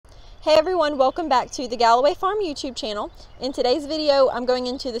Hey everyone, welcome back to the Galloway Farm YouTube channel. In today's video, I'm going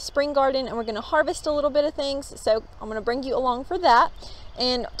into the spring garden and we're going to harvest a little bit of things. So I'm going to bring you along for that.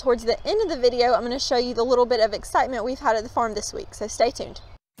 And towards the end of the video, I'm going to show you the little bit of excitement we've had at the farm this week. So stay tuned.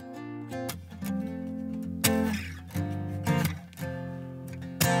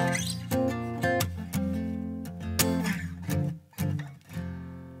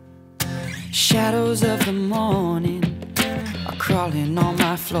 Shadows of the morning are crawling on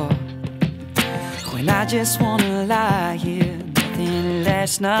my floor, when I just wanna lie here, nothing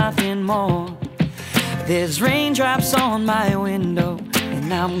less, nothing more. There's raindrops on my window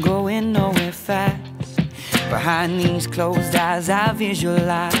and I'm going nowhere fast. Behind these closed eyes I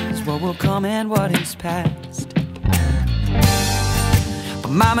visualize what will come and what is past. But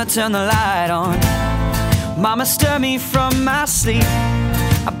mama, turn the light on. Mama, stir me from my sleep.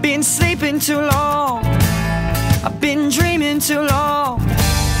 I've been sleeping too long, I've been dreaming too long.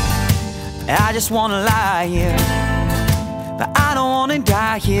 I just wanna lie here, but I don't wanna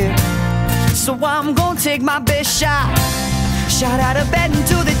die here. So I'm gonna take my best shot, shot out of bed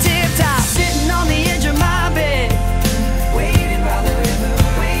into the tip top. Sitting on the edge of my bed, waiting by the river,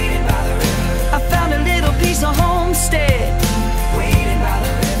 waiting by the river. I found a little piece of homestead, waiting by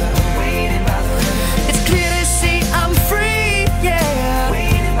the river, waiting by the river. It's clear to see I'm free, yeah.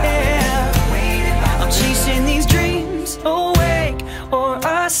 Waiting by the river, waiting by the river. I'm chasing these dreams, awake or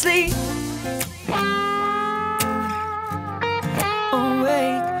asleep.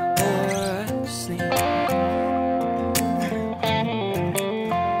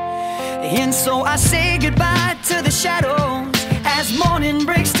 And so I say goodbye to the shadows as morning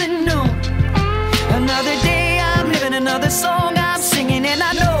breaks to noon. Another day I'm living, another song I'm singing, and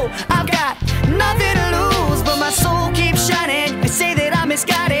I know I've got nothing to lose, but my soul keeps shining. They say that I'm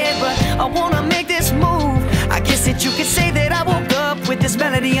misguided, but I wanna make this move. I guess that you could say that I woke up with this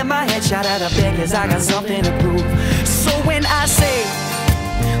melody in my head, shot out of bed cause I got something to prove. So when I say,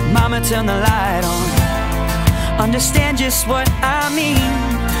 mama, turn the light on, understand just what I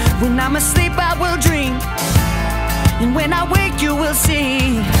mean. When I'm asleep I will dream, and when I wake you will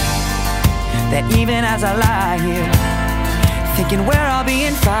see that even as I lie here, thinking where I'll be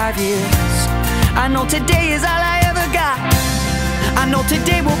in 5 years, I know today is all I ever got. I know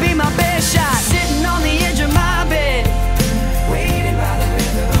today will be my best shot. Sitting on the edge of my bed, waiting by the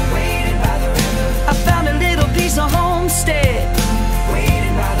river, waiting by the river. I found a little piece of homestead,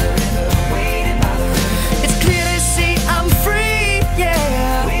 waiting by the river, waiting by the river. It's clear to see I'm free, yeah.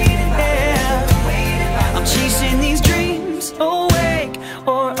 I'm chasing these dreams, awake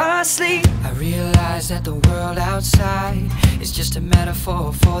or asleep. I realize that the world outside is just a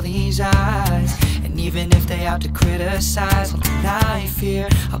metaphor for these eyes, and even if they out to criticize, I'll deny fear,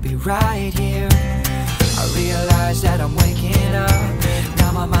 I'll be right here. I realize that I'm waking up,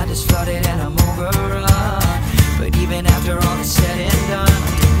 now my mind is flooded and I'm overrun. But even after all is said and done,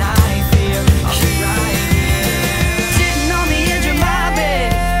 I'll deny fear, I'll be right here. Sitting on the edge of my bed,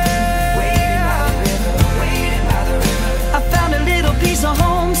 piece of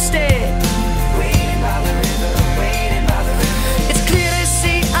homestead, waiting by the river, waiting by the river. It's clear to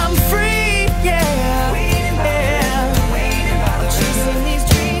see I'm free, yeah. Waiting by the river, waiting by the river. I'm chasing these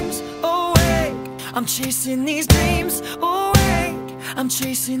dreams awake. I'm chasing these dreams awake. I'm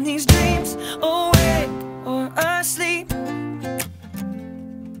chasing these dreams awake or asleep.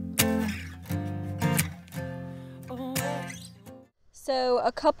 So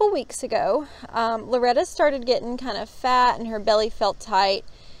a couple weeks ago, Loretta started getting kind of fat and her belly felt tight.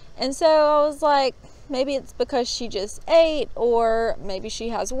 And so I was like, maybe it's because she just ate, or maybe she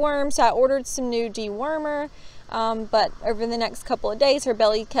has worms. So I ordered some new dewormer. But over the next couple of days, her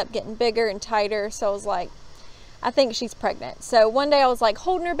belly kept getting bigger and tighter. So I was like, I think she's pregnant. So one day I was like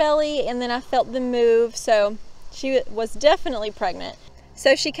holding her belly and then I felt them move. So she was definitely pregnant.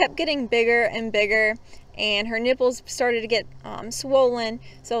 So she kept getting bigger and bigger, and her nipples started to get swollen.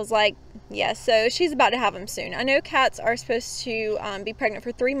 So I was like, yeah, so she's about to have them soon. I know cats are supposed to be pregnant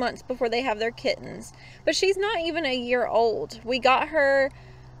for 3 months before they have their kittens, but she's not even a year old. We got her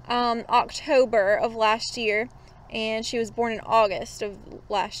October of last year, and she was born in August of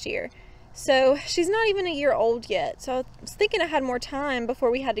last year. So she's not even a year old yet. So I was thinking I had more time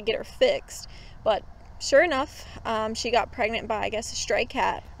before we had to get her fixed, but sure enough, she got pregnant by, I guess, a stray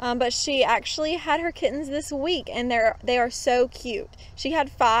cat. But she actually had her kittens this week, and they are so cute. She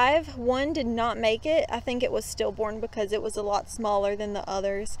had 5. One did not make it. I think it was stillborn because it was a lot smaller than the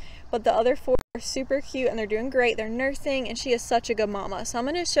others. But the other 4 are super cute, and they're doing great. They're nursing, and she is such a good mama. So I'm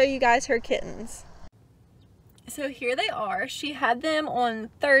going to show you guys her kittens. So here they are. She had them on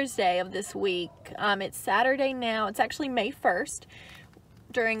Thursday of this week. It's Saturday now. It's actually May 1st.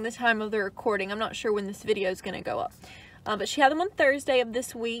 during the time of the recording. I'm not sure when this video is going to go up. But she had them on Thursday of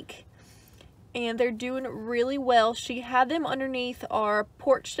this week, and they're doing really well. She had them underneath our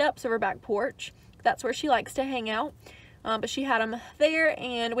porch steps of her back porch. That's where she likes to hang out. But she had them there,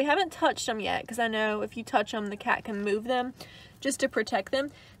 and we haven't touched them yet because I know if you touch them, the cat can move them just to protect them.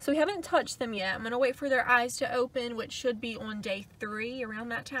 So we haven't touched them yet. I'm going to wait for their eyes to open, which should be on day 3 around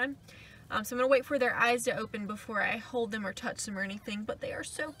that time. So I'm going to wait for their eyes to open before I hold them or touch them or anything, but they are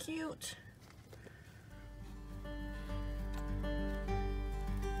so cute.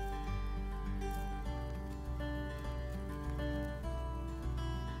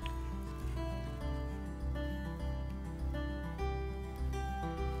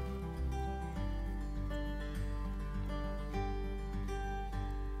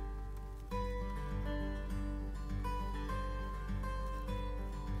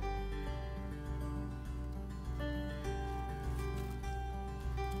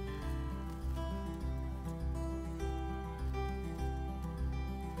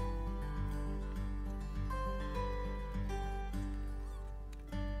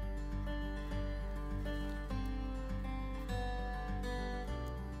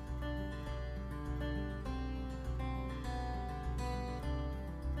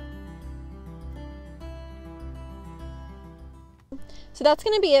 So that's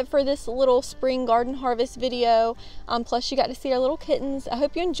going to be it for this little spring garden harvest video. Plus you got to see our little kittens. I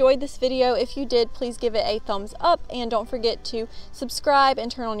hope you enjoyed this video. If you did, please give it a thumbs up, and don't forget to subscribe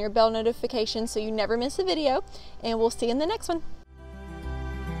and turn on your bell notifications so you never miss a video. And we'll see you in the next one.